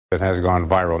that has gone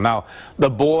viral. Now, the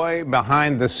boy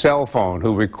behind the cell phone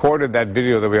who recorded that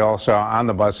video that we all saw on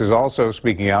the bus is also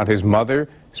speaking out. His mother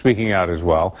speaking out as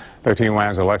well. 13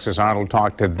 WAM's Alexis Arnold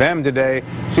talked to them today.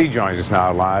 She joins us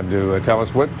now live to tell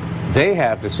us what they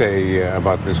have to say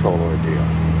about this whole ordeal.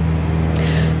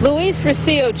 Luis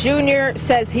Recio Jr.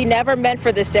 says he never meant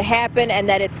for this to happen and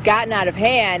that it's gotten out of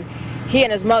hand. He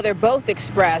and his mother both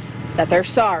express that they're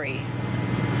sorry.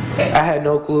 I had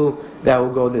no clue that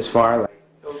would go this far.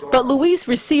 But Luis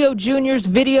Recio Jr.'s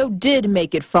video did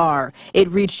make it far. It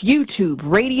reached YouTube,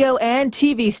 radio, and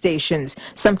TV stations,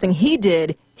 something he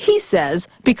did, he says,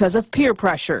 because of peer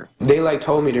pressure. They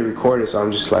told me to record it, so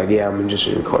I'm just like, yeah, I'm just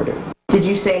gonna record it. Did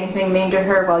you say anything mean to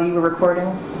her while you were recording?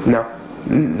 No,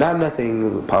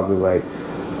 nothing probably like,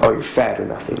 oh, you're fat or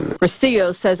nothing.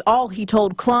 Recio says all he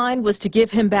told Klein was to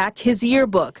give him back his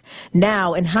yearbook.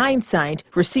 Now, in hindsight,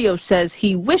 Recio says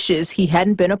he wishes he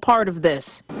hadn't been a part of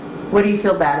this. What do you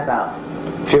feel bad about?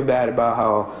 I feel bad about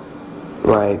how,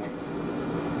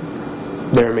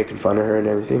 they were making fun of her and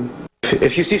everything.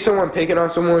 If you see someone picking on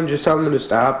someone, just tell them to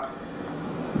stop.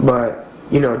 But,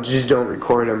 just don't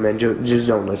record them and just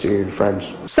don't listen to your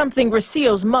friends. Something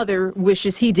Recio's mother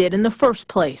wishes he did in the first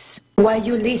place. Why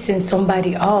you listen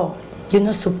somebody up? You're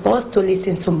not supposed to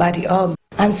listen somebody up.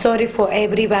 I'm sorry for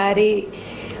everybody.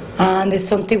 And there's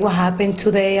something what happened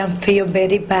today. I feel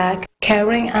very bad.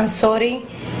 Karen, I'm sorry.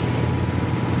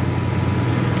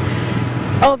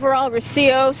 Overall,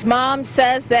 Recio's mom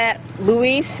says that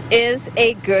Luis is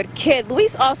a good kid.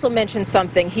 Luis also mentioned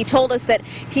something. He told us that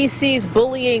he sees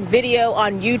bullying video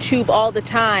on YouTube all the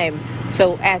time.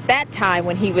 So at that time,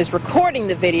 when he was recording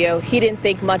the video, he didn't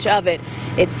think much of it.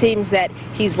 It seems that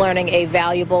he's learning a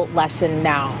valuable lesson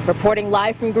now. Reporting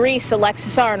live from Greece,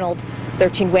 Alexis Arnold,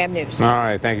 13 WAM News. All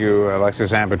right, thank you,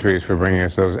 Alexis and Patrice, for bringing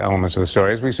us those elements of the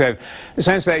story. As we said,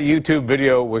 since that YouTube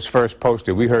video was first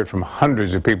posted, we heard from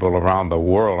hundreds of people around the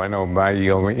world. I know my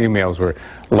emails were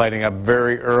lighting up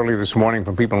very early this morning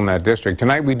from people in that district.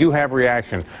 Tonight, we do have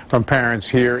reaction from parents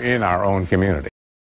here in our own community.